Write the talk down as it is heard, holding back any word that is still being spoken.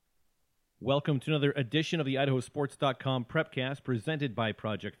Welcome to another edition of the IdahoSports.com Prepcast presented by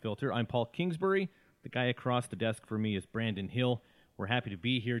Project Filter. I'm Paul Kingsbury. The guy across the desk for me is Brandon Hill. We're happy to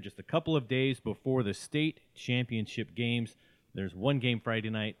be here just a couple of days before the state championship games. There's one game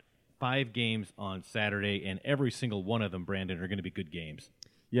Friday night, 5 games on Saturday, and every single one of them, Brandon, are going to be good games.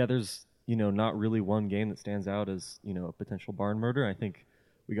 Yeah, there's, not really one game that stands out as, a potential barn murder. I think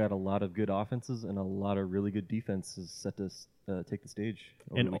we got a lot of good offenses and a lot of really good defenses set to take the stage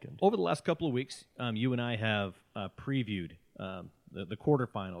over the weekend. Over the last couple of weeks, you and I have previewed the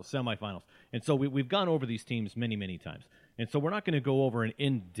quarterfinals, semifinals. And so we've gone over these teams many, many times. And so we're not going to go over an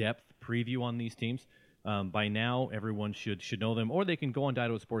in-depth preview on these teams. By now, everyone should know them, or they can go on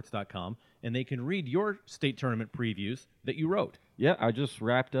IdahoSports.com and they can read your state tournament previews that you wrote. Yeah, I just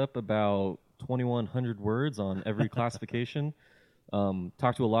wrapped up about 2,100 words on every classification.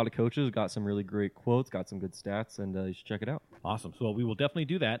 Talked to a lot of coaches, got some really great quotes, got some good stats, and you should check it out. Awesome. So we will definitely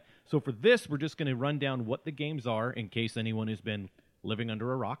do that. So for this, we're just going to run down what the games are in case anyone has been living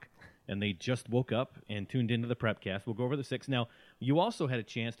under a rock and they just woke up and tuned into the Prepcast. We'll go over the 6. Now, you also had a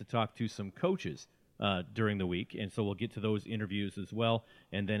chance to talk to some coaches during the week, and so we'll get to those interviews as well,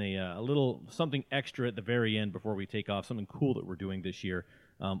 and then a little something extra at the very end before we take off, something cool that we're doing this year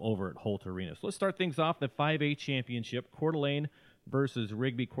over at Holt Arena. So let's start things off, the 5A championship, Coeur d'Alene versus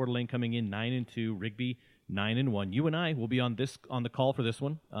Rigby. Coeur d'Alene coming in 9-2, Rigby 9-1. You and I will be on the call for this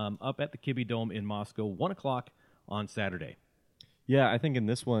one up at the Kibbe Dome in Moscow, 1 o'clock on Saturday. Yeah, I think in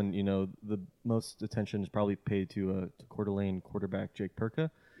this one, the most attention is probably paid to Coeur d'Alene quarterback Jake Perka.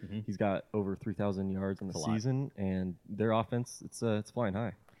 Mm-hmm. He's got over 3,000 yards in the season, and their offense, it's flying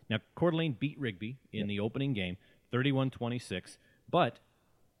high. Now, Coeur d'Alene beat Rigby in the opening game, 31-26, but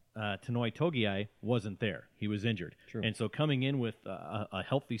Tanoi Togiai wasn't there. He was injured. True. And so coming in with a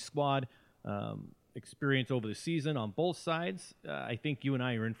healthy squad, experience over the season on both sides, I think you and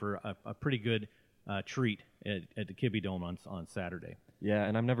I are in for a pretty good treat at the Kibbe Dome on Saturday. Yeah,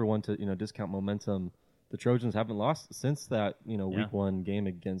 and I'm never one to discount momentum. The Trojans haven't lost since that week 1 game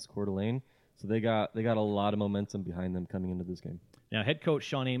against Coeur d'Alene, so they got a lot of momentum behind them coming into this game. Now, head coach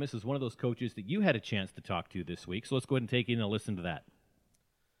Sean Amos is one of those coaches that you had a chance to talk to this week, so let's go ahead and take in a listen to that.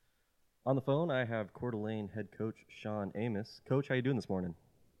 On the phone, I have Coeur d'Alene head coach Sean Amos. Coach, how you doing this morning?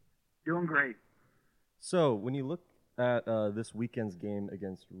 Doing great. So, when you look at this weekend's game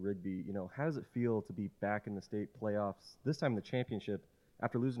against Rigby, how does it feel to be back in the state playoffs, this time the championship,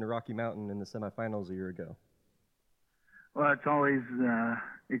 after losing to Rocky Mountain in the semifinals a year ago? Well, it's always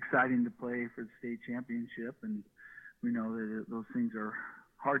exciting to play for the state championship, and we know that those things are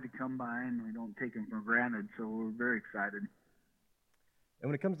hard to come by, and we don't take them for granted, so we're very excited. And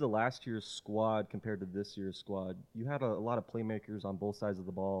when it comes to last year's squad compared to this year's squad, you had a lot of playmakers on both sides of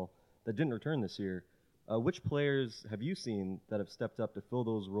the ball that didn't return this year. Which players have you seen that have stepped up to fill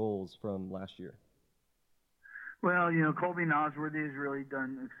those roles from last year? Well, Colby Nosworthy has really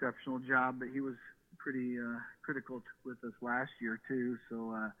done an exceptional job, but he was pretty critical with us last year too.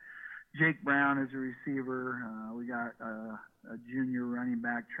 So Jake Brown is a receiver. We got a junior running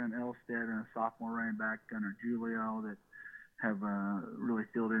back, Trent Elstead, and a sophomore running back, Gunnar Julio, that have really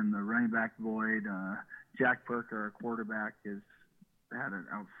filled in the running back void. Jack Perker, our quarterback, has had an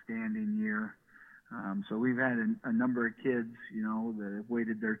outstanding year. So we've had a number of kids, that have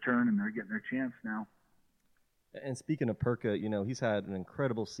waited their turn, and they're getting their chance now. And speaking of Perka, he's had an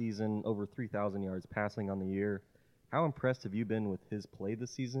incredible season, over 3,000 yards passing on the year. How impressed have you been with his play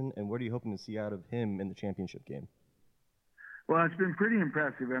this season, and what are you hoping to see out of him in the championship game? Well, it's been pretty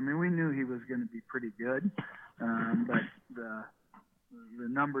impressive. I mean, we knew he was going to be pretty good, but the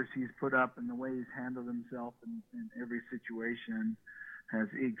numbers he's put up and the way he's handled himself in every situation has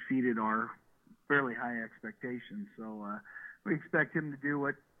exceeded our fairly high expectations. So we expect him to do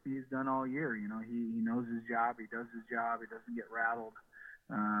what he's done all year. He knows his job. He does his job. He doesn't get rattled.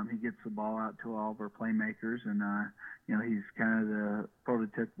 He gets the ball out to all of our playmakers, and he's kind of the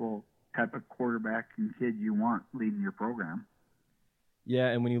prototypical type of quarterback and kid you want leading your program. Yeah,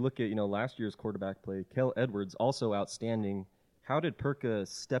 and when you look at last year's quarterback play, Kel Edwards also outstanding. How did Perka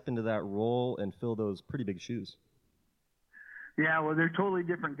step into that role and fill those pretty big shoes? Yeah, well, they're totally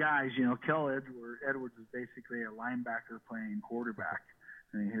different guys. Kel Edwards is basically a linebacker playing quarterback.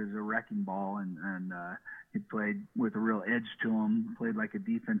 I mean, he was a wrecking ball, and he played with a real edge to him, played like a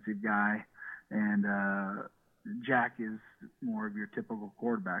defensive guy. And Jack is more of your typical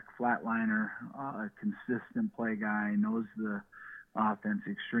quarterback, flatliner, a consistent play guy, knows the offense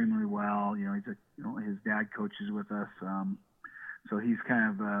extremely well. His dad coaches with us, so he's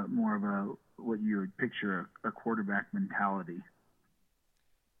kind of more of a, what you would picture a quarterback mentality.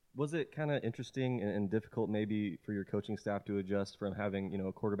 Was it kind of interesting and difficult maybe for your coaching staff to adjust from having,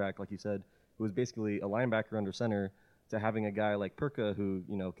 a quarterback, like you said, who was basically a linebacker under center, to having a guy like Perka who,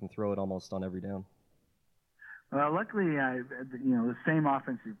 can throw it almost on every down? Luckily, I've the same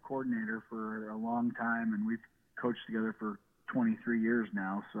offensive coordinator for a long time, and we've coached together for 23 years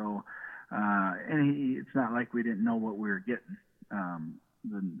now. So, it's not like we didn't know what we were getting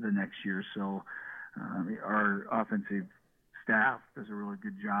the next year. So, our offensive staff does a really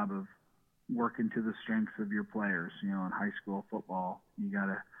good job of working to the strengths of your players. In high school football, you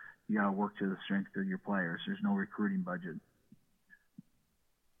gotta work to the strength of your players. There's no recruiting budget.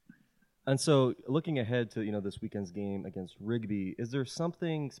 And so, looking ahead to this weekend's game against Rigby, is there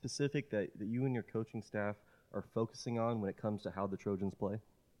something specific that you and your coaching staff are focusing on when it comes to how the Trojans play?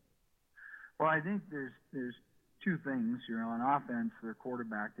 Well, I think there's two things. On offense, their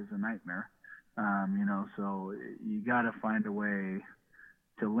quarterback is a nightmare. So you got to find a way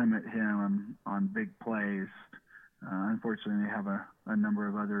to limit him on big plays. Unfortunately, they have a number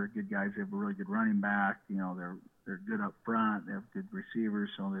of other good guys. They have a really good running back. They're good up front. They have good receivers,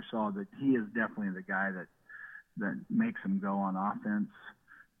 so they're solid. But he is definitely the guy that makes them go on offense.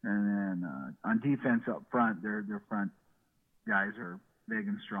 And then on defense up front, their front guys are big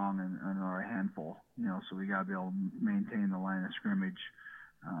and strong and are a handful. So we got to be able to maintain the line of scrimmage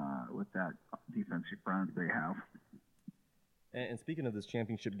with that defensive front they have. And speaking of this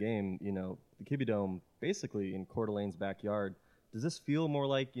championship game, the Kibbe Dome, basically in Coeur d'Alene's backyard, does this feel more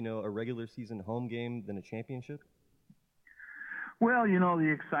like, a regular season home game than a championship? Well, the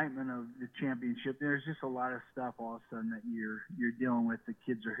excitement of the championship, there's just a lot of stuff all of a sudden that you're dealing with, the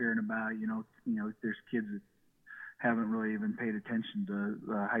kids are hearing about. There's kids that haven't really even paid attention to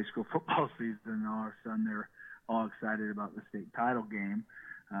the high school football season, and all of a sudden they're all excited about the state title game.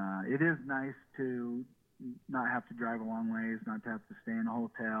 It is nice to not have to drive a long ways, not to have to stay in a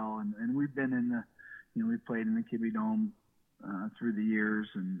hotel, and we've been we've played in the Kibbe Dome through the years,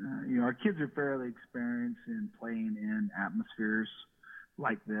 and our kids are fairly experienced in playing in atmospheres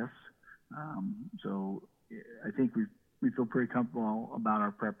like this. So I think we feel pretty comfortable about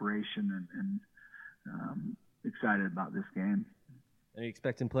our preparation and excited about this game. Are you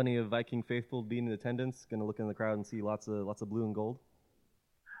expecting plenty of Viking faithful being in attendance? Going to look in the crowd and see lots of blue and gold?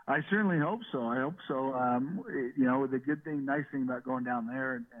 I certainly hope so. The nice thing about going down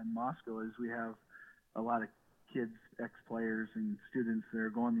there in Moscow is we have a lot of kids, ex-players, and students that are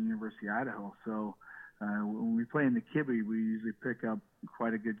going to the University of Idaho. So when we play in the Kibbe, we usually pick up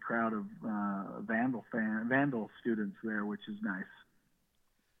quite a good crowd of Vandal students there, which is nice.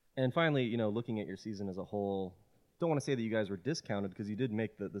 And finally, looking at your season as a whole, don't want to say that you guys were discounted because you did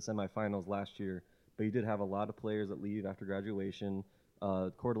make the semifinals last year, but you did have a lot of players that leave after graduation.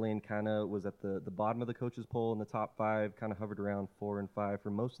 Coeur d'Alene kind of was at the bottom of the coaches poll in the top 5, kind of hovered around 4 and 5 for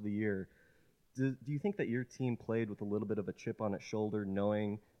most of the year. Do you think that your team played with a little bit of a chip on its shoulder,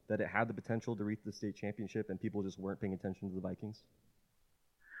 knowing that it had the potential to reach the state championship and people just weren't paying attention to the Vikings?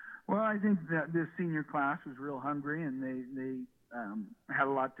 Well, I think that this senior class was real hungry, and they had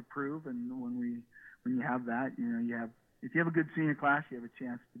a lot to prove. And when you have that, if you have a good senior class, you have a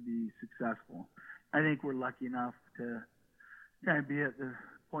chance to be successful. I think we're lucky enough to kind of be at the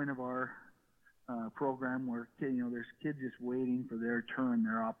point of our program where there's kids just waiting for their turn,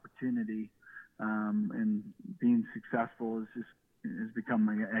 their opportunity, and being successful has become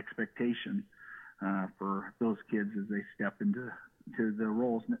an expectation for those kids as they step into the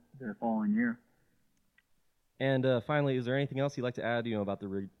roles the following year. And finally, is there anything else you'd like to add, about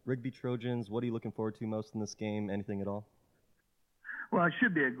the Rigby Trojans? What are you looking forward to most in this game? Anything at all? Well, it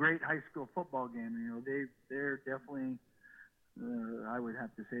should be a great high school football game. They're definitely, I would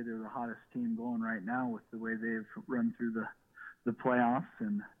have to say, they're the hottest team going right now with the way they've run through the playoffs.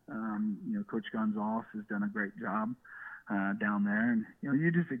 And, Coach Gonzalez has done a great job down there. And,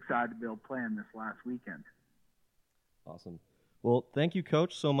 you're just excited to be able to play in this last weekend. Awesome. Well, thank you,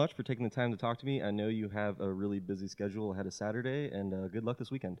 Coach, so much for taking the time to talk to me. I know you have a really busy schedule ahead of Saturday, and good luck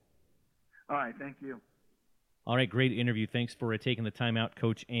this weekend. All right, thank you. All right, great interview. Thanks for taking the time out,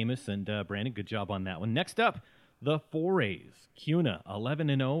 Coach Amos and Brandon. Good job on that one. Next up, the 4A's. Kuna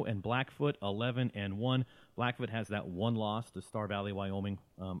 11-0 and Blackfoot 11-1. Blackfoot has that one loss to Star Valley, Wyoming,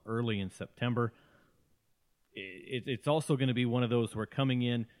 early in September. It's also going to be one of those where coming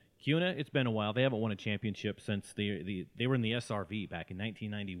in, Kuna, it's been a while. They haven't won a championship since they were in the SRV back in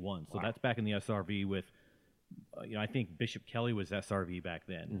 1991. So that's back in the SRV with, I think Bishop Kelly was SRV back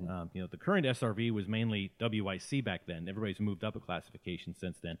then. Mm-hmm. The current SRV was mainly WIC back then. Everybody's moved up a classification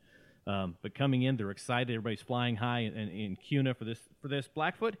since then. But coming in, they're excited. Everybody's flying high in Kuna for this.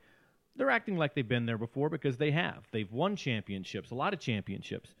 Blackfoot, they're acting like they've been there before because they have. They've won championships, a lot of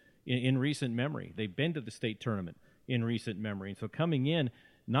championships. in recent memory. They've been to the state tournament in recent memory. And so coming in,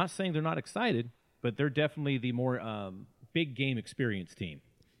 not saying they're not excited, but they're definitely the more big game experience team.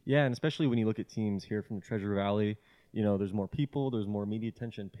 Yeah, and especially when you look at teams here from the Treasure Valley, there's more people, there's more media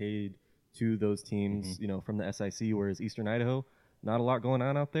attention paid to those teams, from the SIC, whereas Eastern Idaho, not a lot going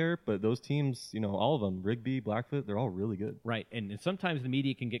on out there, but those teams, all of them, Rigby, Blackfoot, they're all really good. Right, and sometimes the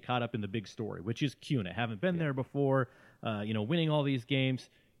media can get caught up in the big story, which is Kuna. Haven't been there before, winning all these games,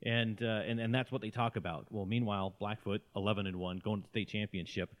 and that's what they talk about. Well, meanwhile, Blackfoot, 11-1, going to the state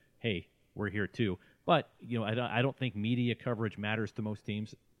championship. Hey, we're here too. But I don't think media coverage matters to most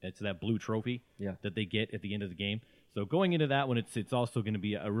teams. It's that blue trophy that they get at the end of the game. So going into that one, it's also going to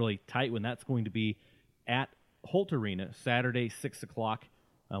be a really tight one. That's going to be at Holt Arena, Saturday, 6 o'clock.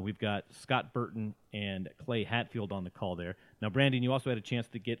 We've got Scott Burton and Clay Hatfield on the call there. Now, Brandon, you also had a chance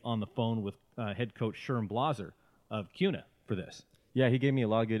to get on the phone with head coach Sherm Blaser of Kuna for this. Yeah, he gave me a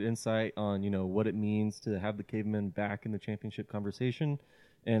lot of good insight on, what it means to have the Cavemen back in the championship conversation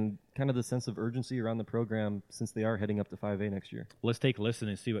and kind of the sense of urgency around the program since they are heading up to 5A next year. Let's take a listen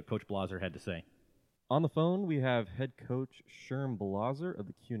and see what Coach Blaser had to say. On the phone, we have head coach Sherm Blaser of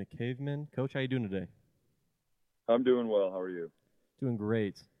the Kuna Cavemen. Coach, how you doing today? I'm doing well. How are you? Doing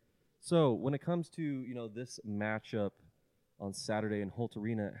great. So when it comes to, this matchup on Saturday in Holt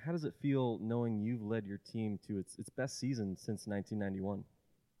Arena, how does it feel knowing you've led your team to its best season since 1991?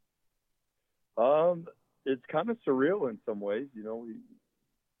 It's kind of surreal in some ways.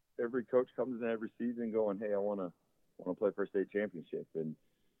 Every coach comes in every season going, "Hey, I want to play for a state championship," and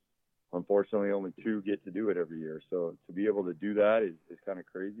unfortunately, only 2 get to do it every year. So to be able to do that is kind of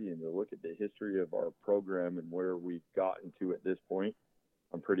crazy, and to look at the history of our program and where we've gotten to at this point,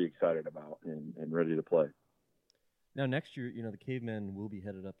 I'm pretty excited about and ready to play. Now, next year, the Cavemen will be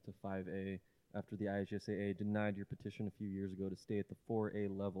headed up to 5A after the IHSAA denied your petition a few years ago to stay at the 4A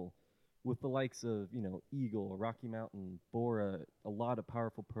level. With the likes of, Eagle, Rocky Mountain, Bora, a lot of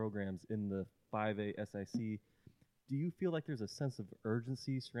powerful programs in the 5A SIC, do you feel like there's a sense of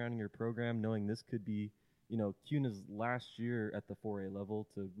urgency surrounding your program, knowing this could be, Kuna's last year at the 4A level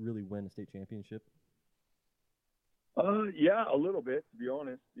to really win a state championship? Yeah, a little bit, to be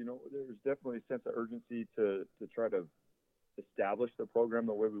honest. There's definitely a sense of urgency to try to establish the program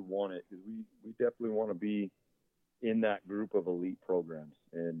the way we want it, because we definitely want to be in that group of elite programs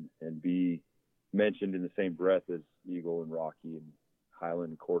and be mentioned in the same breath as Eagle and Rocky and Highland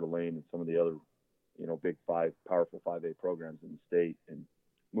and Coeur d'Alene and some of the other, big powerful 5A programs in the state. And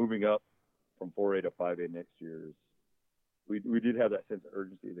moving up from 4A to 5A next year we did have that sense of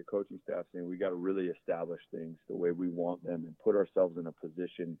urgency, the coaching staff saying we got to really establish things the way we want them and put ourselves in a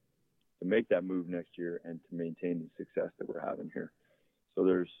position to make that move next year and to maintain the success that we're having here. So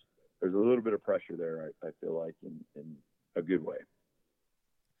there's a little bit of pressure there, I feel like, in a good way.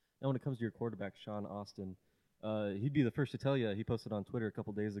 Now, when it comes to your quarterback, Sean Austin, he'd be the first to tell you, he posted on Twitter a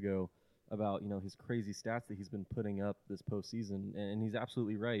couple days ago about, his crazy stats that he's been putting up this postseason, and he's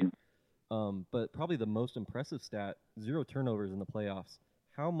absolutely right. But probably the most impressive stat, 0 turnovers in the playoffs.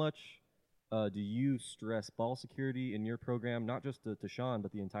 How much do you stress ball security in your program, not just to Sean,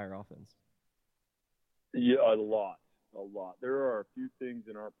 but the entire offense? Yeah, a lot. There are a few things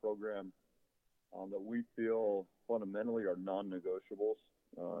in our program that we feel fundamentally are non-negotiables,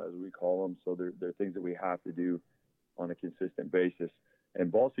 as we call them. So they're things that we have to do on a consistent basis.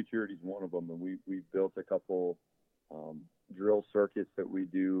 And ball security is one of them. And we've built a couple drill circuits that we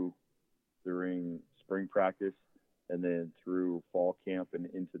do during spring practice and then through fall camp and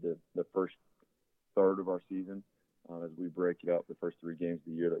into the first third of our season as we break it up the first 3 games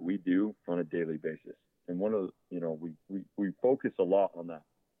of the year that we do on a daily basis. And one of we focus a lot on that.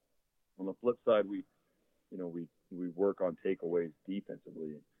 On the flip side, we work on takeaways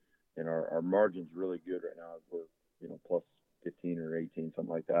defensively, and our margin's really good right now. We're plus 15 or 18,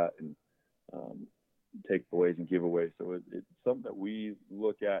 something like that, and takeaways and giveaways. So it's something that we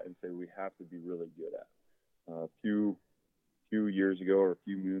look at and say we have to be really good at. A few years ago or a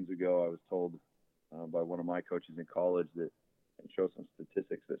few moons ago, I was told by one of my coaches in college and show some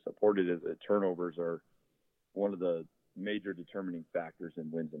statistics that supported it, that turnovers are one of the major determining factors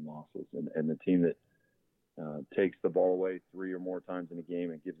in wins and losses. And the team that takes the ball away 3 or more times in a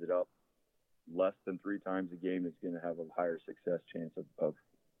game and gives it up less than 3 times a game is going to have a higher success chance of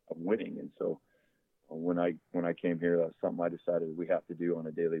winning. And so when I came here, that's something I decided we have to do on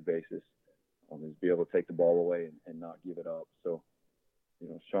a daily basis, is be able to take the ball away and not give it up. So,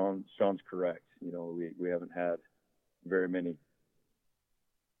 Sean's correct. We haven't had very many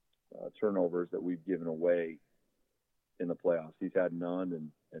turnovers that we've given away in the playoffs. He's had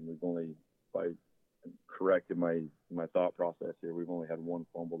none, and we've only by corrected my thought process here. We've only had one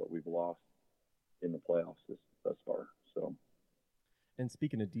fumble that we've lost in the playoffs thus far. So. And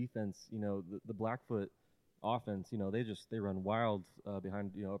speaking of defense, the Blackfoot offense, they run wild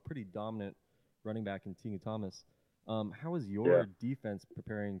behind, a pretty dominant running back in Tingu Thomas. How is your defense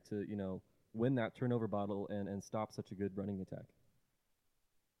preparing to, win that turnover battle and stop such a good running attack?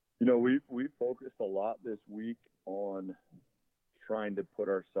 We focused a lot this week on trying to put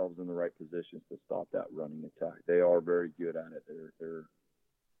ourselves in the right positions to stop that running attack. They are very good at it. Their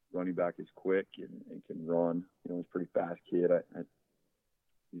running back is quick and can run. He's a pretty fast kid.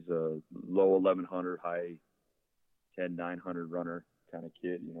 He's a low 1100, high 900 runner kind of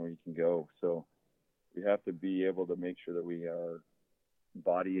kid. He can go. So we have to be able to make sure that we are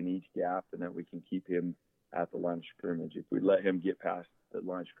body in each gap and that we can keep him at the line of scrimmage. If we let him get past the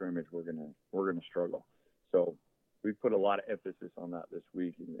line of scrimmage, we're gonna struggle. So we put a lot of emphasis on that this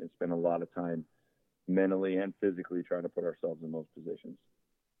week and spent a lot of time mentally and physically trying to put ourselves in those positions.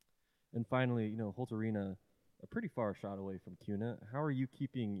 And finally, Holt Arena, a pretty far shot away from Kuna. How are you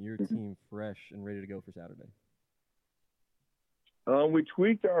keeping your team fresh and ready to go for Saturday? We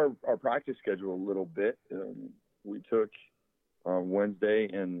tweaked our practice schedule a little bit. We took Wednesday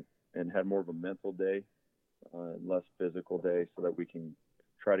and had more of a mental day, less physical day, so that we can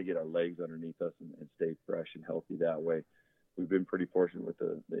try to get our legs underneath us and stay fresh and healthy that way. We've been pretty fortunate with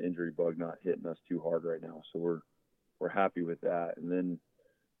the injury bug not hitting us too hard right now, so we're happy with that. And then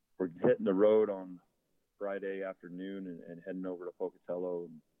we're hitting the road on Friday afternoon and heading over to Pocatello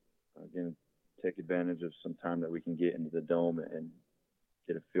and again take advantage of some time that we can get into the dome and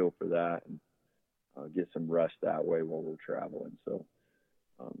get a feel for that and get some rest that way while we're traveling. So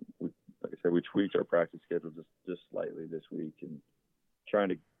like I said, we tweaked our practice schedule just slightly this week and trying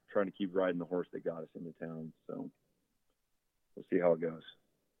to keep riding the horse that got us into town. So we'll see how it goes.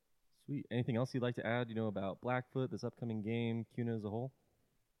 Sweet. Anything else you'd like to add, about Blackfoot, this upcoming game, Kuna as a whole?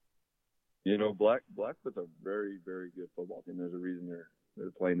 Blackfoot's a very, very good football team. There's a reason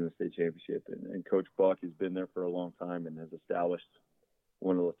they're playing in the state championship, and Coach Buck has been there for a long time and has established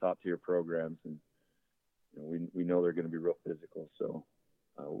one of the top tier programs. And we know they're going to be real physical. So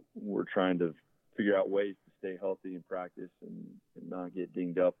we're trying to figure out ways to stay healthy in practice and not get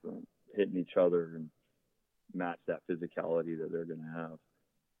dinged up and hitting each other and match that physicality that they're going to have.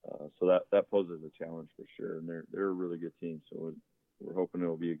 So that poses a challenge for sure. And they're a really good team. So we're hoping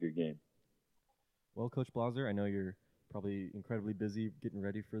it'll be a good game. Well, Coach Blauser, I know you're probably incredibly busy getting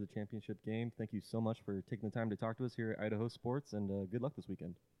ready for the championship game. Thank you so much for taking the time to talk to us here at Idaho Sports, and good luck this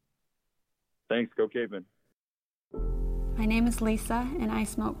weekend. Thanks. Go Cavemen. My name is Lisa, and I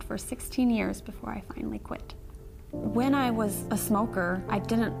smoked for 16 years before I finally quit. When I was a smoker, I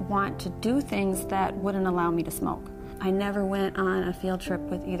didn't want to do things that wouldn't allow me to smoke. I never went on a field trip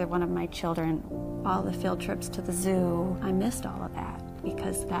with either one of my children. All the field trips to the zoo, I missed all of that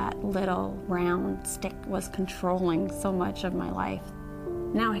because that little round stick was controlling so much of my life.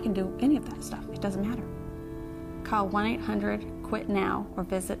 Now I can do any of that stuff. It doesn't matter. Call 1-800-QUIT-NOW or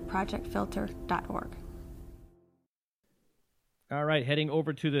visit projectfilter.org. All right, heading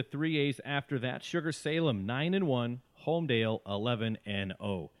over to the 3As after that. Sugar Salem 9-1, Homedale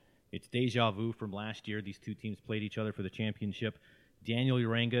 11-0. It's deja vu from last year. These two teams played each other for the championship. Daniel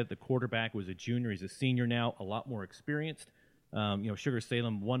Uranga, the quarterback, was a junior. He's a senior now, a lot more experienced. Sugar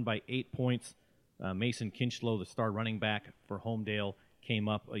Salem won by 8 points. Mason Kinchlow, the star running back for Homedale, came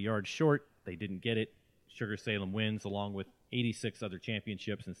up a yard short. They didn't get it. Sugar Salem wins, along with 86 other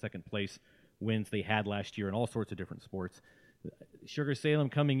championships and second place wins they had last year in all sorts of different sports. Sugar Salem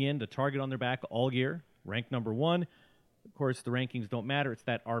coming in, the target on their back all year, ranked number 1. Of course, the rankings don't matter. It's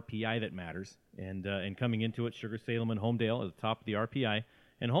that RPI that matters. And coming into it, Sugar Salem and Homedale at the top of the RPI.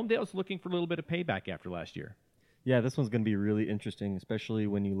 And Homedale's looking for a little bit of payback after last year. Yeah, this one's going to be really interesting, especially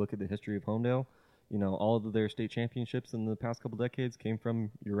when you look at the history of Homedale. All of their state championships in the past couple decades came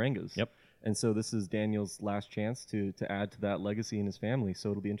from Urangas. Yep. And so this is Daniel's last chance to add to that legacy in his family.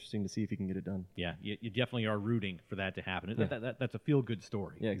 So it'll be interesting to see if he can get it done. Yeah, you definitely are rooting for that to happen. Yeah. That's a feel-good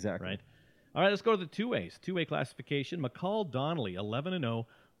story. Yeah, exactly. Right? All right, let's go to the 2As. 2A classification. McCall Donnelly 11-0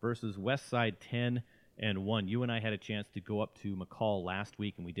 versus Westside 10-1. You and I had a chance to go up to McCall last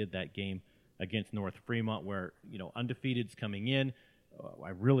week, and we did that game against North Fremont where, undefeated's coming in. I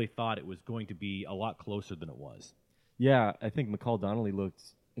really thought it was going to be a lot closer than it was. Yeah, I think McCall Donnelly looked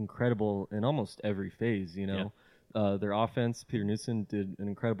incredible in almost every phase, Yeah. Their offense, Peter Newsom did an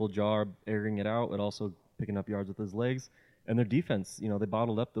incredible job airing it out, but also picking up yards with his legs. And their defense, they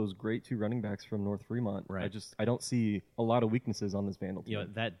bottled up those great 2 running backs from North Fremont. Right. I don't see a lot of weaknesses on this Vandal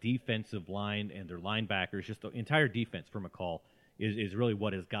team. That defensive line and their linebackers, just the entire defense for McCall is really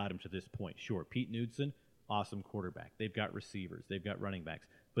what has got them to this point. Sure, Pete Knudsen, awesome quarterback. They've got receivers. They've got running backs.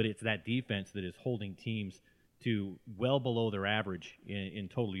 But it's that defense that is holding teams to well below their average in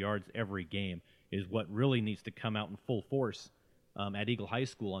total yards every game is what really needs to come out in full force at Eagle High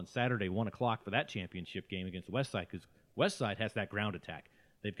School on Saturday, 1 o'clock for that championship game against Westside, because Westside has that ground attack.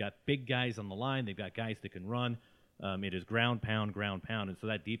 They've got big guys on the line. They've got guys that can run. It is ground, pound, and so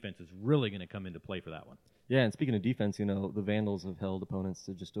that defense is really going to come into play for that one. Yeah, and speaking of defense, the Vandals have held opponents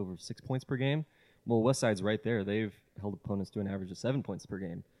to just over 6 points per game. Well, Westside's right there. They've held opponents to an average of 7 points per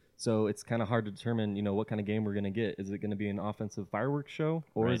game. So it's kind of hard to determine, what kind of game we're going to get. Is it going to be an offensive fireworks show,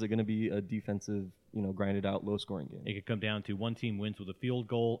 or Right. is it going to be a defensive, grinded out, low-scoring game? It could come down to one team wins with a field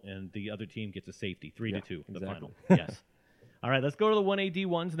goal and the other team gets a safety, 3-2, the exactly. final. Yes. All right, let's go to the 1AD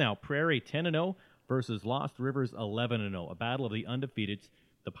ones now. Prairie 10-0 versus Lost Rivers 11-0. A battle of the undefeateds.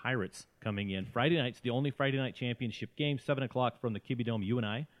 The Pirates coming in. Friday night's the only Friday night championship game, 7 o'clock from the Kibbe Dome. You and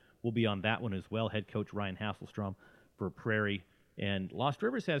I will be on that one as well. Head coach Ryan Hasselstrom for Prairie. And Lost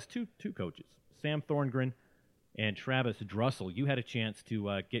Rivers has two coaches, Sam Thorngren and Travis Drussel. You had a chance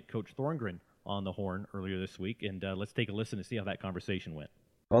to get Coach Thorngren on the horn earlier this week, and let's take a listen to see how that conversation went.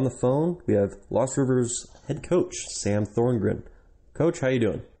 On the phone, we have Lost Rivers head coach, Sam Thorngren. Coach, how you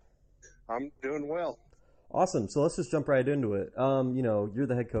doing? I'm doing well. Awesome. So let's just jump right into it. You're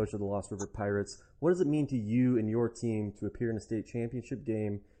the head coach of the Lost River Pirates. What does it mean to you and your team to appear in a state championship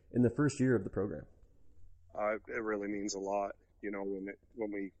game in the first year of the program? It really means a lot.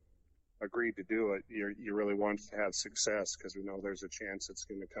 When we agreed to do it, you really want to have success because we know there's a chance it's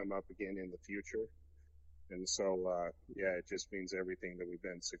going to come up again in the future. And so, it just means everything that we've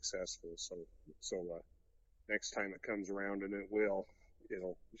been successful. So next time it comes around, and it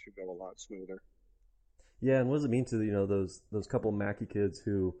should go a lot smoother. Yeah, and what does it mean to those couple Mackey kids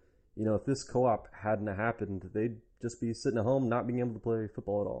who, if this co-op hadn't happened, they'd just be sitting at home not being able to play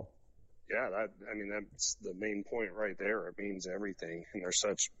football at all? Yeah, that's the main point right there. It means everything, and they're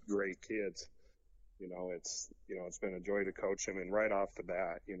such great kids. It's been a joy to coach them, and right off the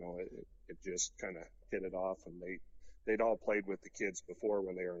bat, it just kind of hit it off, and they'd all played with the kids before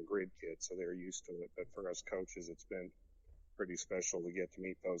when they were in grid kids, so they're used to it. But for us coaches, it's been pretty special to get to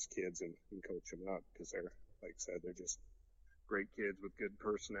meet those kids and coach them up because they're, like I said, they're just great kids with good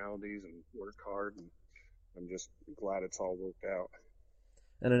personalities and work hard, and I'm just glad it's all worked out.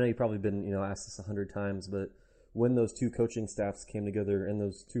 And I know you've probably been, asked this 100 times, but when those two coaching staffs came together and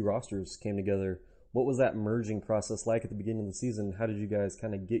those two rosters came together, what was that merging process like at the beginning of the season? How did you guys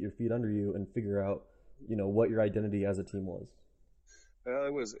kind of get your feet under you and figure out, what your identity as a team was?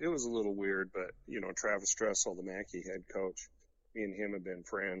 It was a little weird, but Travis Dressel, the Mackey head coach, me and him have been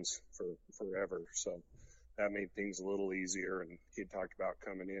friends for forever, so that made things a little easier. And he talked about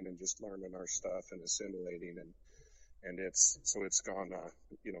coming in and just learning our stuff and assimilating, and it's gone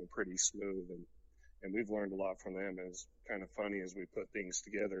pretty smooth, and we've learned a lot from them. And it's kind of funny as we put things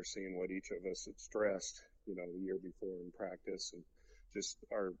together, seeing what each of us had stressed, the year before in practice, and just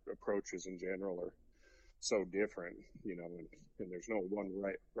our approaches in general are so different, and there's no one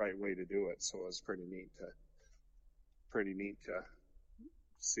right way to do it. So it was pretty neat to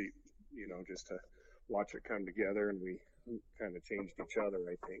see, just to watch it come together, and we kind of changed each other,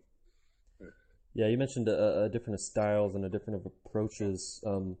 I think. Yeah, you mentioned a different styles and a different of approaches.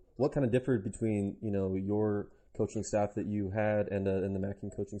 What kind of differed between your coaching staff that you had and the Mackey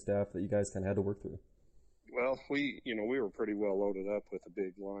coaching staff that you guys kind of had to work through? Well, we were pretty well loaded up with a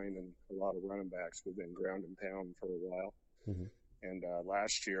big line and a lot of running backs. We've been ground and pound for a while. Mm-hmm. And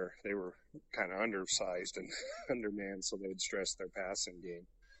last year they were kind of undersized and undermanned, so they'd stress their passing game.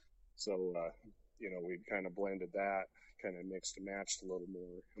 So, we'd kind of blended that, kind of mixed and matched a little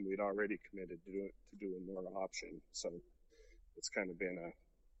more, and we'd already committed to doing more option. So it's kind of been a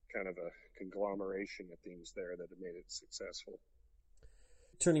conglomeration of things there that have made it successful.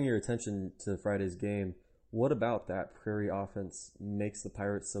 Turning your attention to Friday's game, what about that Prairie offense makes the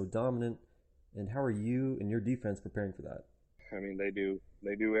Pirates so dominant, and how are you and your defense preparing for that?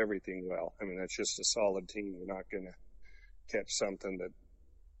 They do everything well. That's just a solid team. You're not going to catch something that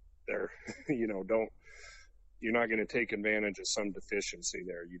they're, you're not going to take advantage of some deficiency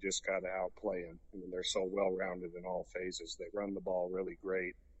there. You just got to outplay them. They're so well-rounded in all phases. They run the ball really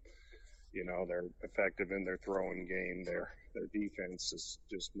great. They're effective in their throwing game. Their defense is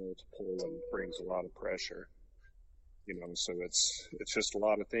just multiple and brings a lot of pressure. So it's just a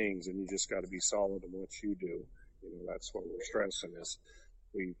lot of things, and you just got to be solid in what you do. That's what we're stressing is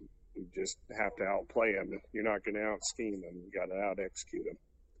we just have to outplay them. You're not going to out-scheme them. You got to out-execute them.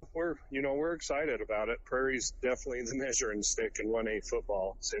 We're excited about it. Prairie's definitely the measuring stick in 1A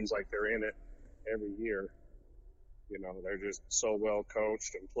football. Seems like they're in it every year. They're just so well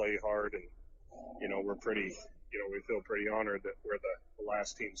coached and play hard, and we're pretty, we feel pretty honored that we're the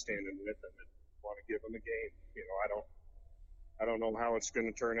last team standing with them and want to give them a game. I don't know how it's going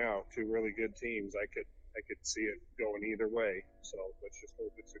to turn out. Two really good teams. I could see it going either way. So let's just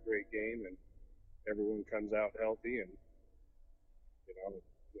hope it's a great game and everyone comes out healthy, and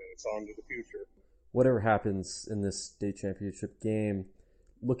it's on to the future. Whatever happens in this state championship game,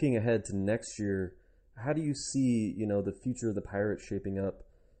 looking ahead to next year, how do you see the future of the Pirates shaping up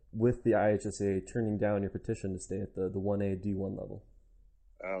with the IHSA turning down your petition to stay at the 1A D1 level?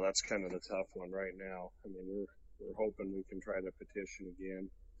 That's kind of the tough one right now. I mean, we're hoping we can try to petition again,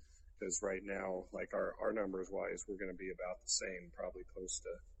 because right now, like our numbers wise, we're going to be about the same, probably close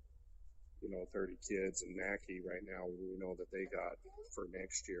to 30 kids. And Mackey right now, we know that they got for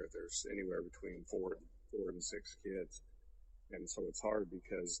next year, there's anywhere between four and 6 kids. And so it's hard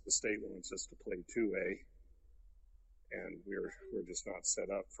because the state wants us to play 2A, and we're just not set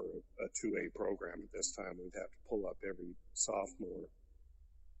up for a 2A program at this time. We'd have to pull up every sophomore,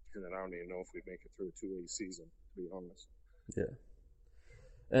 and then I don't even know if we'd make it through a 2A season, to be honest. Yeah.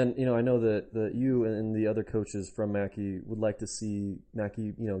 And, I know that you and the other coaches from Mackey would like to see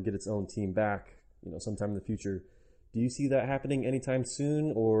Mackey, get its own team back, sometime in the future. Do you see that happening anytime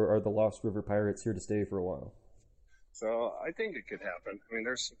soon, or are the Lost River Pirates here to stay for a while? So I think it could happen. I mean,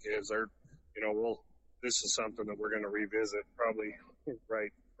 there's some kids this is something that we're going to revisit probably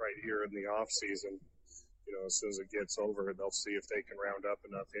right here in the off season. As soon as it gets over, they'll see if they can round up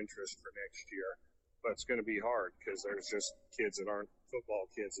enough interest for next year. But it's going to be hard because there's just kids that aren't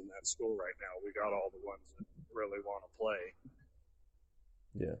football kids in that school right now. We got all the ones that really want to play.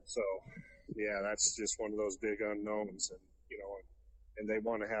 Yeah. So, yeah, that's just one of those big unknowns, and and they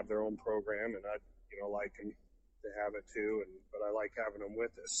want to have their own program, and I like them to have it too, but I like having them with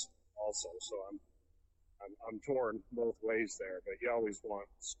us also. So I'm torn both ways there, but you always want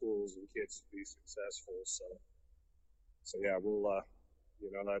schools and kids to be successful. So yeah, we'll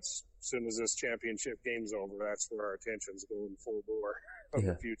that's as soon as this championship game's over, that's where our attention's going full bore on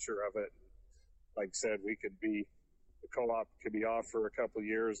the future of it. Like I said, the co-op could be off for a couple of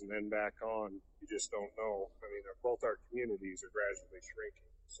years and then back on. You just don't know. I mean, both our communities are gradually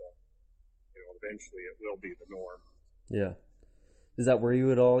shrinking, so eventually it will be the norm. Yeah. Does that worry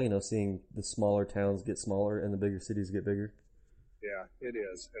you at all, seeing the smaller towns get smaller and the bigger cities get bigger? Yeah, it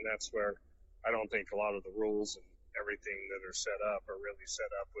is. And that's where I don't think a lot of the rules and everything that are set up are really set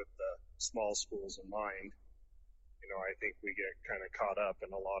up with the small schools in mind. I think we get kind of caught up in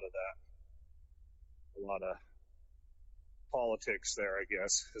a lot of that. A lot of politics there, I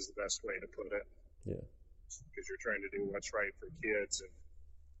guess, is the best way to put it. Yeah. Because you're trying to do what's right for kids, and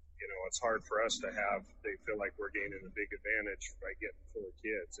it's hard for us to they feel like we're gaining a big advantage by getting 4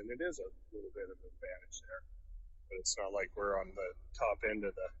 kids, and it is a little bit of an advantage there. But it's not like we're on the top end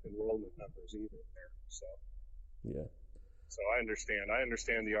of the enrollment numbers either there. So, yeah. So I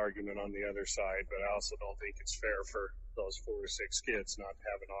understand the argument on the other side, but I also don't think it's fair for those 4 or 6 kids not to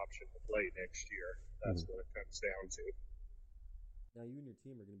have an option to play next year. That's what it comes down to. Now, you and your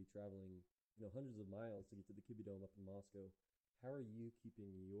team are going to be traveling, hundreds of miles to get to the Kibbie Dome up in Moscow. How are you keeping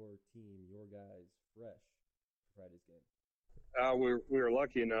your team, your guys, fresh for Friday's game? We were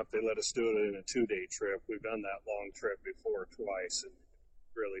lucky enough they let us do it in a 2-day trip. We've done that long trip before twice, and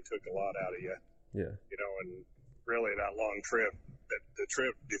really took a lot out of you. Yeah. And really that long trip, the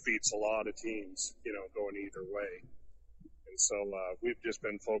trip defeats a lot of teams, going either way. And so we've just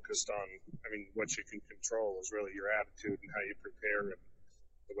been focused on, what you can control is really your attitude and how you prepare and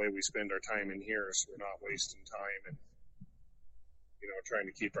the way we spend our time in here, so we're not wasting time and trying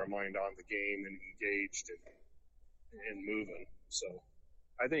to keep our mind on the game and engaged and moving. So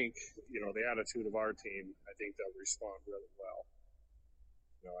I think, the attitude of our team, I think they'll respond really well.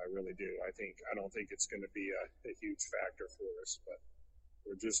 I really do. I don't think it's going to be a huge factor for us, but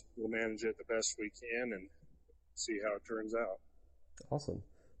we'll manage it the best we can and see how it turns out. Awesome.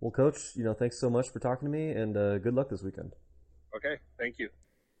 Well, Coach, thanks so much for talking to me, and good luck this weekend. Okay. Thank you.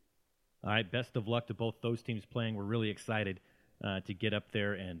 All right. Best of luck to both those teams playing. We're really excited to get up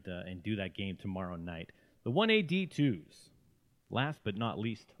there and do that game tomorrow night. The 1A D2s, last but not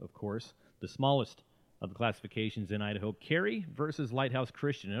least, of course, the smallest of the classifications in Idaho, Carey versus Lighthouse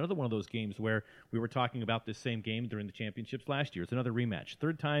Christian. Another one of those games where we were talking about this same game during the championships last year. It's another rematch.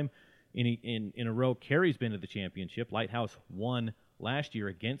 Third time in a row Carey's been to the championship. Lighthouse won last year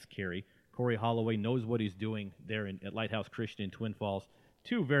against Carey. Corey Holloway knows what he's doing there at Lighthouse Christian in Twin Falls.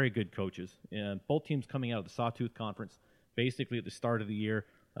 2 very good coaches. Both teams coming out of the Sawtooth Conference basically at the start of the year.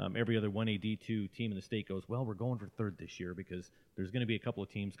 every other 1A D2 team in the state goes, well, we're going for third this year because there's going to be a couple of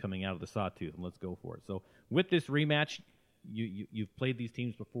teams coming out of the sawtooth, and let's go for it. So with this rematch, you've played these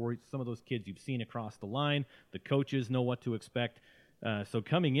teams before. Some of those kids you've seen across the line. The coaches know what to expect. So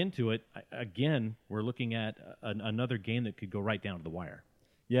coming into it, again, we're looking at another game that could go right down to the wire.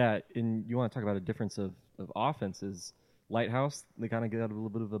 Yeah, and you want to talk about a difference of offenses. Lighthouse, they kind of got a little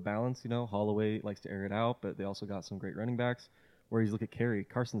bit of a balance, Holloway likes to air it out, but they also got some great running backs. Whereas you look at Carey,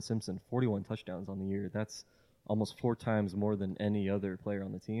 Carson Simpson, 41 touchdowns on the year. That's almost 4 times more than any other player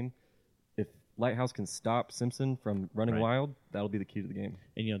on the team. If Lighthouse can stop Simpson from running wild, that'll be the key to the game.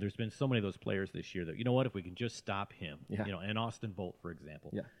 And, there's been so many of those players this year that, if we can just stop him, and Austin Bolt, for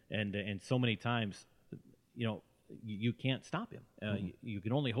example. Yeah. And so many times, you can't stop him. You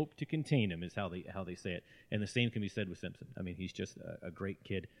can only hope to contain him, is how they say it. And the same can be said with Simpson. I mean, he's just a great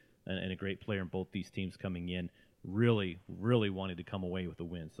kid and a great player, and both these teams coming in really, really wanted to come away with a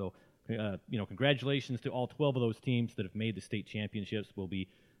win. So, congratulations to all 12 of those teams that have made the state championships. We'll be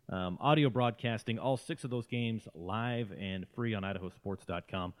audio broadcasting all 6 of those games live and free on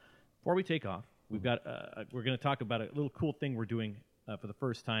idahosports.com. Before we take off, we're going to talk about a little cool thing we're doing for the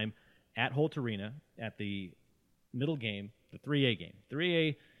first time at Holt Arena at the middle game, the 3A game.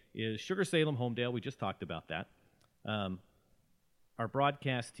 3A is Sugar Salem Homedale. We just talked about that. Our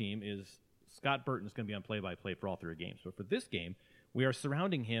broadcast team is Scott Burton is going to be on play-by-play for all 3 games. But for this game, we are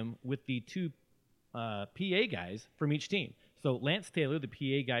surrounding him with the 2 PA guys from each team. So Lance Taylor, the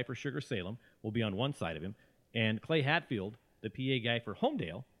PA guy for Sugar Salem, will be on one side of him, and Clay Hatfield, the PA guy for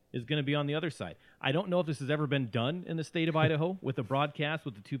Homedale, is going to be on the other side. I don't know if this has ever been done in the state of Idaho with a broadcast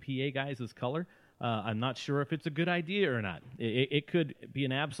with the 2 PA guys as color. I'm not sure if it's a good idea or not. It could be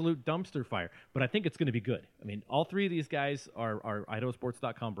an absolute dumpster fire, but I think it's going to be good. I mean, all 3 of these guys are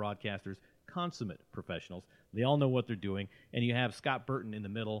idahosports.com broadcasters, consummate professionals. They all know what they're doing, and you have Scott Burton in the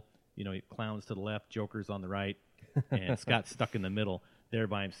middle. Clowns to the left, jokers on the right, and Scott's stuck in the middle there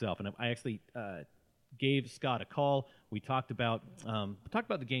by himself. And I actually gave Scott a call. We talked about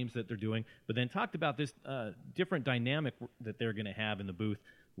the games that they're doing, but then talked about this different dynamic that they're going to have in the booth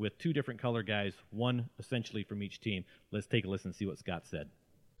with 2 different color guys, one essentially from each team. Let's take a listen and see what Scott said.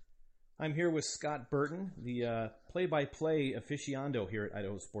 I'm here with Scott Burton, the play-by-play aficionado here at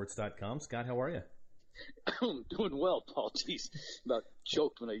idahosports.com. Scott, how are you? I'm doing well, Paul. Jeez, about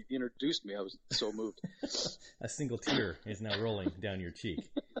choked when I introduced me. I was so moved. A single tear is now rolling down your cheek.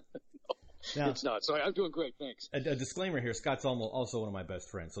 No, it's not. So I'm doing great, thanks. A disclaimer here: Scott's also one of my best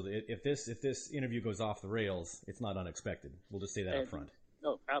friends. So if this interview goes off the rails, it's not unexpected. We'll just say that up front.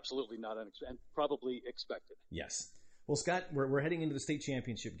 No, absolutely not unexpected, and probably expected. Yes. Well, Scott, we're heading into the state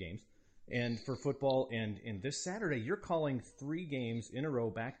championship games, and for football, and this Saturday, you're calling 3 games in a row,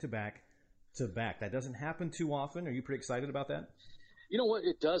 back to back. That doesn't happen too often. Are you pretty excited about that? You know what?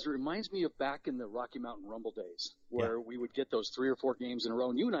 It does. It reminds me of back in the Rocky Mountain Rumble days where we would get those 3 or 4 games in a row.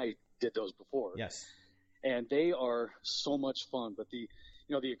 And you and I did those before. Yes. And they are so much fun. But the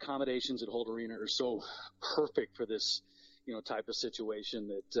accommodations at Holt Arena are so perfect for this, type of situation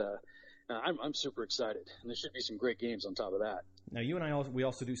that I'm super excited. And there should be some great games on top of that. Now, you and I we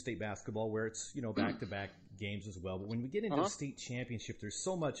also do state basketball where it's, back-to-back games as well. But when we get into the state championship, there's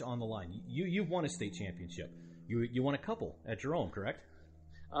so much on the line. You've won a state championship. You won a couple at your own, correct?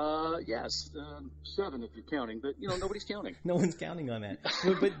 Yes, 7 if you're counting, but nobody's counting. No one's counting on that.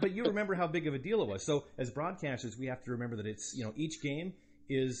 but you remember how big of a deal it was. So as broadcasters, we have to remember that it's each game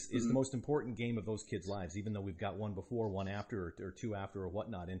is the most important game of those kids' lives, even though we've got one before, one after, or 2 after, or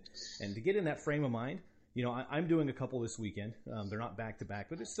whatnot. And to get in that frame of mind, I'm doing a couple this weekend. They're not back to back,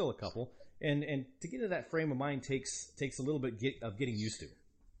 but it's still a couple. And to get into that frame of mind takes a little bit of getting used to.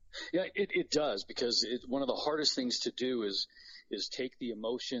 Yeah, it does, because one of the hardest things to do is take the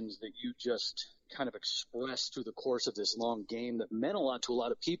emotions that you just kind of expressed through the course of this long game that meant a lot to a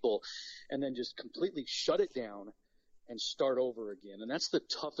lot of people, and then just completely shut it down and start over again. And that's the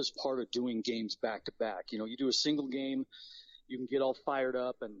toughest part of doing games back to back. You do a single game, you can get all fired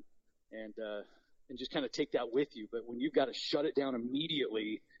up and just kind of take that with you. But when you've got to shut it down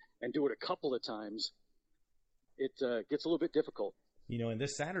immediately and do it a couple of times, it gets a little bit difficult. And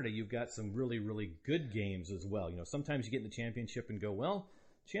this Saturday you've got some really, really good games as well. Sometimes you get in the championship and go, well,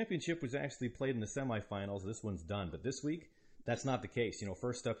 championship was actually played in the semifinals. This one's done. But this week, that's not the case.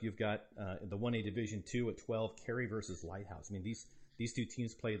 First up, you've got the 1A Division II at 12, Carey versus Lighthouse. I mean, these 2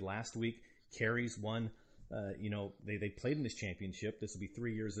 teams played last week. Carey's won. They played in this championship. This will be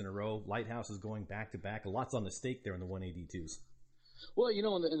 3 years in a row. Lighthouse is going back to back. Lots on the stake there in the 1A D2s. Well,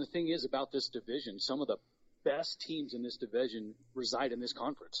 and the thing is about this division, some of the best teams in this division reside in this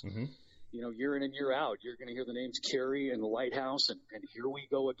conference. Mm-hmm. year in and year out, you're going to hear the names Carey and the Lighthouse, and here we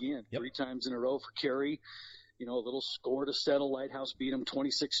go again. Yep. 3 times in a row for Carey. A little score to settle. Lighthouse beat them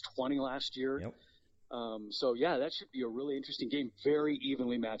 26-20 last year. Yep. That should be a really interesting game. Very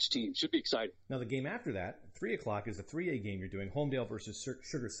evenly matched team. Should be exciting. Now, the game after that, 3 o'clock, is a 3A game you're doing, Homedale versus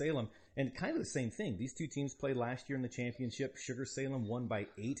Sugar Salem, and kind of the same thing. These two teams played last year in the championship. Sugar Salem won by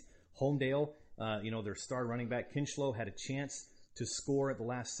 8. Homedale, their star running back, Kinchlow, had a chance to score at the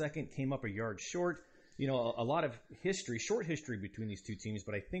last second, came up a yard short. A lot of short history between these two teams,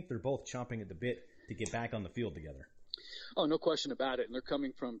 but I think they're both chomping at the bit to get back on the field together. Oh, no question about it. And they're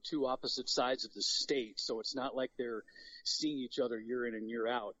coming from 2 opposite sides of the state, so it's not like they're seeing each other year in and year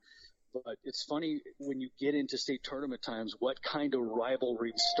out. But it's funny when you get into state tournament times, what kind of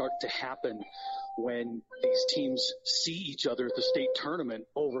rivalries start to happen when these teams see each other at the state tournament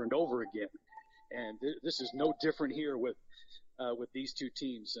over and over again. And this is no different here with these two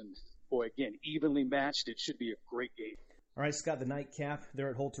teams. And boy, again, evenly matched. It should be a great game. All right, Scott, the nightcap there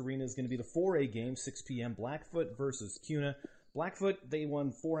at Holt Arena is going to be the 4A game, 6 p.m., Blackfoot versus Kuna. Blackfoot, they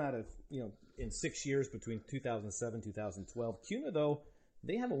won 4 out of, in 6 years between 2007 2012. Kuna, though,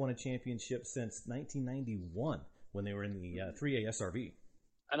 they haven't won a championship since 1991 when they were in the 3A SRV.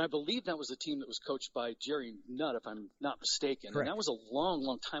 And I believe that was a team that was coached by Jerry Nutt, if I'm not mistaken. Correct. And that was a long,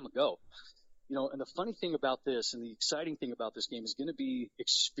 long time ago. And the funny thing about this and the exciting thing about this game is going to be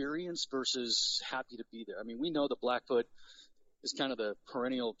experience versus happy to be there. I mean, we know that Blackfoot is kind of the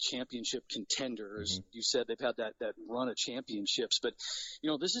perennial championship contender. As you said, they've had that run of championships. But,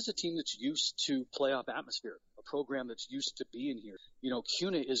 this is a team that's used to playoff atmosphere, a program that's used to being here.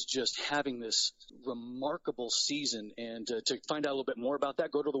 Kuna is just having this remarkable season. And to find out a little bit more about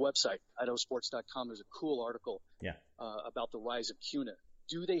that, go to the website, idahosports.com. There's a cool article about the rise of Kuna.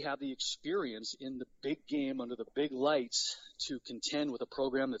 Do they have the experience in the big game under the big lights to contend with a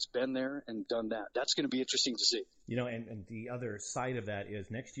program that's been there and done that? That's going to be interesting to see. And the other side of that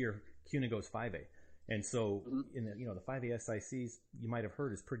is next year Kuna goes 5A. And so in the 5A SICs, you might have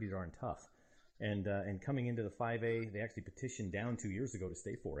heard, is pretty darn tough. And coming into the 5A, they actually petitioned down 2 years ago to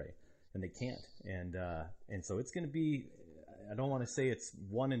stay 4A, and they can't. And so it's going to be, I don't want to say it's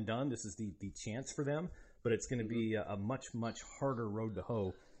one and done. This is the chance for them. But it's going to be a much, much harder road to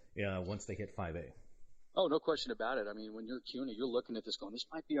hoe once they hit 5A. Oh, no question about it. I mean, when you're Kuna, you're looking at this going, this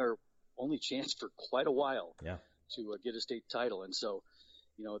might be our only chance for quite a while to get a state title. And so,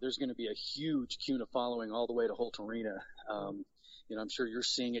 there's going to be a huge Kuna following all the way to Holt Arena. I'm sure you're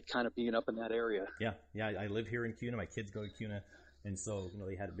seeing it kind of being up in that area. Yeah. I live here in Kuna. My kids go to Kuna. And so,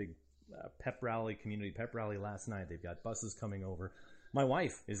 they had a big community pep rally last night. They've got buses coming over. My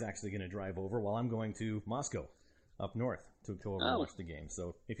wife is actually going to drive over while I'm going to Moscow up north to go over and watch the game.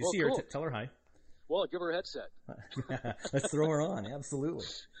 So if you see her, tell her hi. Well, give her a headset. Let's throw her on. Absolutely.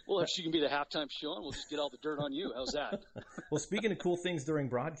 Well, if she can be the halftime show, we'll just get all the dirt on you. How's that? Well, speaking of cool things during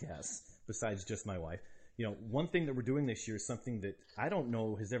broadcasts, besides just my wife, one thing that we're doing this year is something that I don't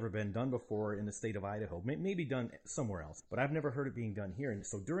know has ever been done before in the state of Idaho. Maybe done somewhere else, but I've never heard it being done here. And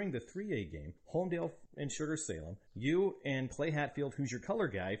so during the 3A game, Homedale and Sugar Salem, you and Clay Hatfield, who's your color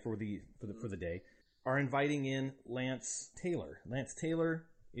guy for the day, are inviting in Lance Taylor. Lance Taylor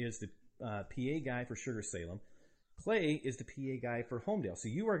is the PA guy for Sugar Salem. Clay is the PA guy for Homedale. So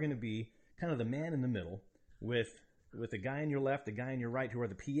you are going to be kind of the man in the middle with a guy on your left, a guy on your right, who are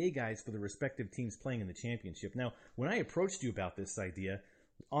the PA guys for the respective teams playing in the championship. Now, when I approached you about this idea,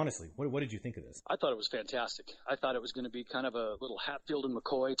 honestly, what did you think of this? I thought it was fantastic. I thought it was going to be kind of a little Hatfield and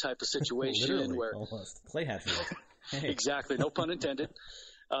McCoy type of situation. Literally, where almost. Clay Hatfield. Hey. Exactly, no pun intended.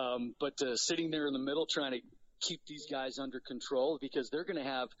 But sitting there in the middle trying to keep these guys under control, because they're going to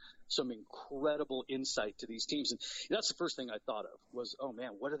have some incredible insight to these teams. And that's the first thing I thought of was, oh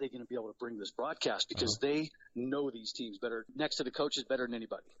man, what are they going to be able to bring to this broadcast? Because they know these teams better, next to the coaches, better than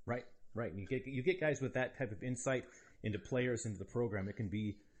anybody. Right. And you get guys with that type of insight into players, into the program. It can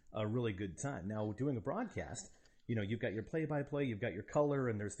be a really good time. Now, doing a broadcast, you've got your play-by-play, you've got your color,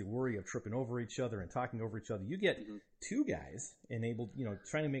 and there's the worry of tripping over each other and talking over each other. You get two guys enabled,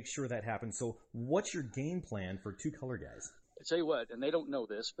 trying to make sure that happens. So what's your game plan for two color guys? I tell you what, and they don't know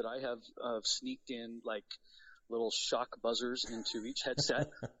this, but I have sneaked in like little shock buzzers into each headset.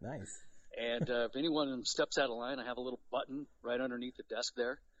 Nice. And if anyone steps out of line, I have a little button right underneath the desk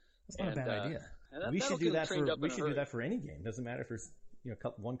there. That's not a bad idea. We should do that for any game. Doesn't matter if there's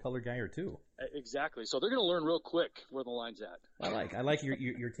one color guy or two. Exactly. So they're going to learn real quick where the line's at. I like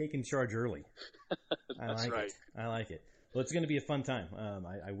you're taking charge early. That's right. I like it. Well, it's going to be a fun time.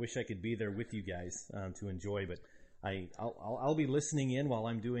 I wish I could be there with you guys to enjoy, but I'll be listening in while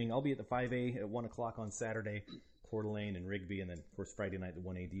I'll be at the 5A at 1 o'clock on Saturday, Coeur d'Alene and Rigby, and then of course Friday night the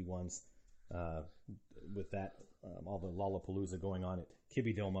 1A D1s with that all the Lollapalooza going on at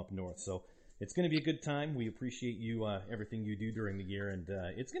Kibbe Dome up north. So it's going to be a good time. We appreciate you everything you do during the year, and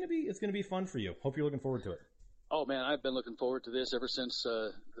it's going to be fun for you. Hope you're looking forward to it. Oh man, I've been looking forward to this ever since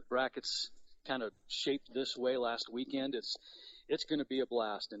the brackets kind of shaped this way last weekend. It's going to be a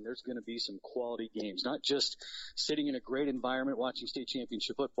blast, and there's going to be some quality games. Not just sitting in a great environment watching state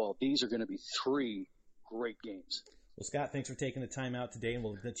championship football. These are going to be 3 great games. Well, Scott, thanks for taking the time out today, and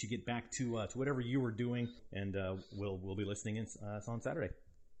we'll let you get back to whatever you were doing, and we'll be listening in on Saturday.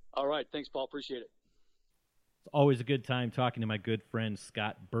 All right, thanks, Paul. Appreciate it. It's always a good time talking to my good friend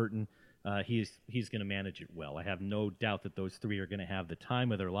Scott Burton. He's going to manage it well. I have no doubt that those 3 are going to have the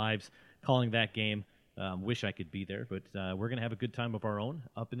time of their lives calling that game. Wish I could be there, but we're going to have a good time of our own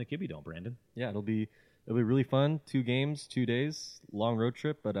up in the Kibbe Dome, Brandon. Yeah, it'll be really fun. 2 games, 2 days, long road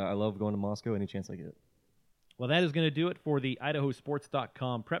trip, but I love going to Moscow any chance I get. Well, that is going to do it for the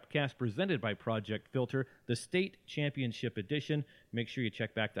IdahoSports.com Prepcast presented by Project Filter, the state championship edition. Make sure you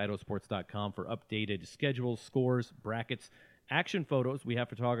check back to IdahoSports.com for updated schedules, scores, brackets, action photos. We have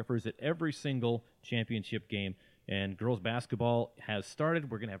photographers at every single championship game. And girls basketball has started.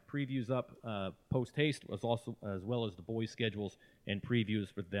 We're going to have previews up post-haste, as well as the boys' schedules and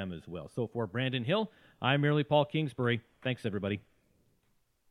previews for them as well. So for Brandon Hill, I'm merely Paul Kingsbury. Thanks, everybody.